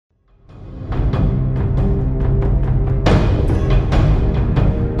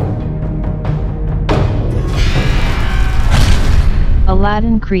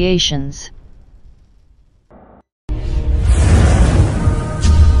Aladdin Creations.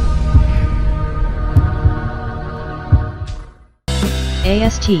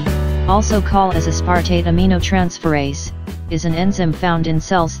 AST, also called as aspartate aminotransferase, is an enzyme found in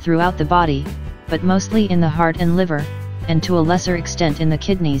cells throughout the body, but mostly in the heart and liver, and to a lesser extent in the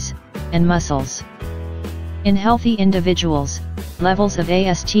kidneys and muscles. In healthy individuals, levels of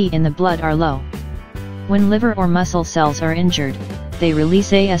AST in the blood are low. When liver or muscle cells are injured, they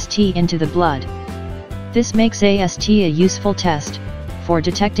release AST into the blood. This makes AST a useful test for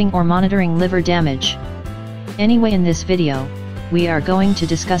detecting or monitoring liver damage. Anyway, in this video, we are going to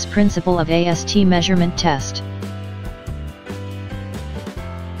discuss principle of AST measurement test.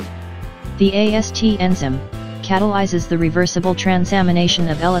 The AST enzyme catalyzes the reversible transamination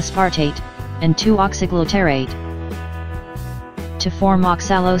of L-aspartate and 2-oxyglutarate to form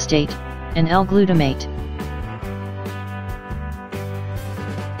oxalostate and L-glutamate.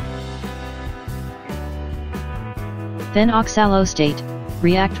 Then oxalostate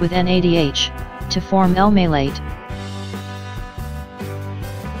react with NADH to form L-malate.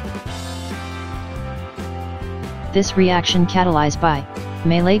 This reaction catalyzed by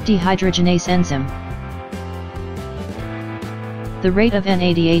malate dehydrogenase enzyme. The rate of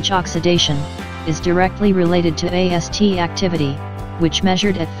NADH oxidation is directly related to AST activity, which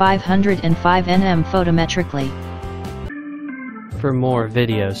measured at 505 nm photometrically. For more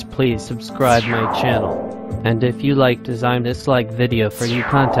videos, please subscribe my channel. And if you like design this video for you,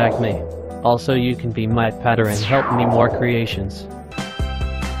 contact me. Also, you can be my pattern and help me more creations.